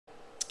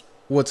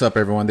What's up,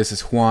 everyone? This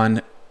is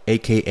Juan,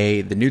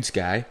 aka the Nudes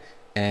Guy,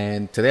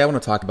 and today I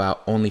want to talk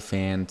about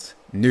OnlyFans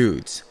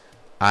Nudes.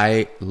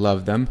 I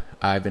love them.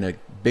 I've been a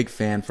big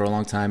fan for a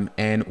long time,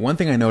 and one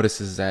thing I noticed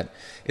is that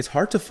it's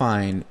hard to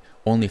find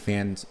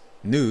OnlyFans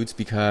Nudes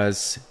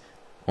because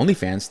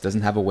OnlyFans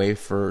doesn't have a way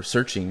for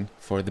searching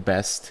for the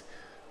best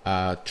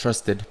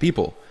trusted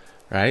people,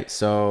 right?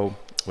 So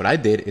what I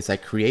did is I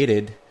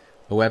created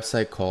a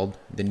website called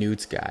the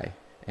Nudes Guy,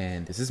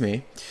 and this is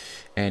me.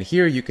 And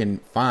here you can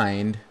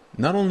find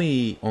not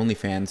only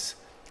OnlyFans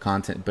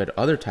content, but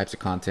other types of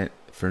content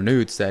for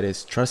nudes that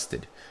is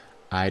trusted.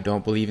 I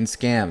don't believe in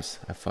scams.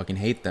 I fucking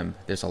hate them.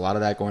 There's a lot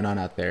of that going on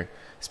out there,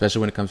 especially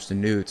when it comes to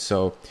nudes.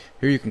 So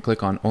here you can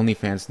click on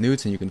OnlyFans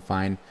Nudes and you can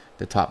find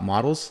the top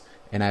models.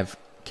 And I've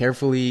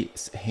carefully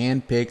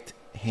hand-picked,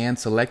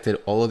 hand-selected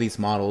all of these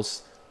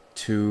models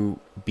to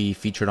be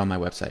featured on my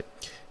website.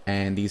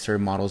 And these are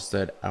models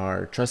that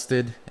are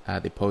trusted.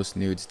 They post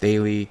nudes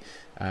daily.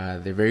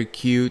 They're very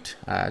cute.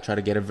 Try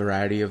to get a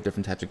variety of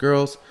different types of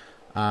girls.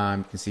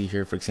 You can see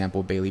here, for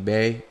example, Bailey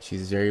Bay.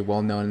 She's very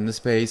well known in the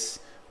space.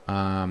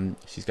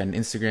 She's got an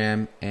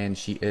Instagram and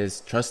she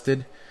is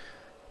trusted.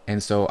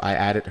 And so I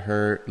added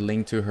her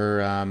link to her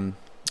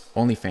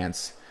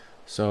OnlyFans.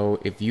 So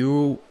if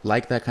you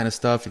like that kind of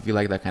stuff, if you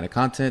like that kind of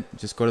content,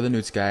 just go to the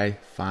Nudes Guy,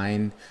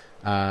 find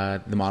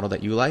the model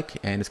that you like,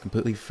 and it's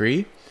completely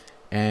free,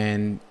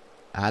 and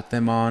add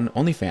them on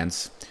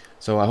OnlyFans.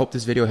 So I hope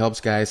this video helps,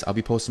 guys. I'll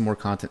be posting more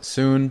content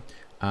soon.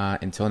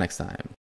 Until next time.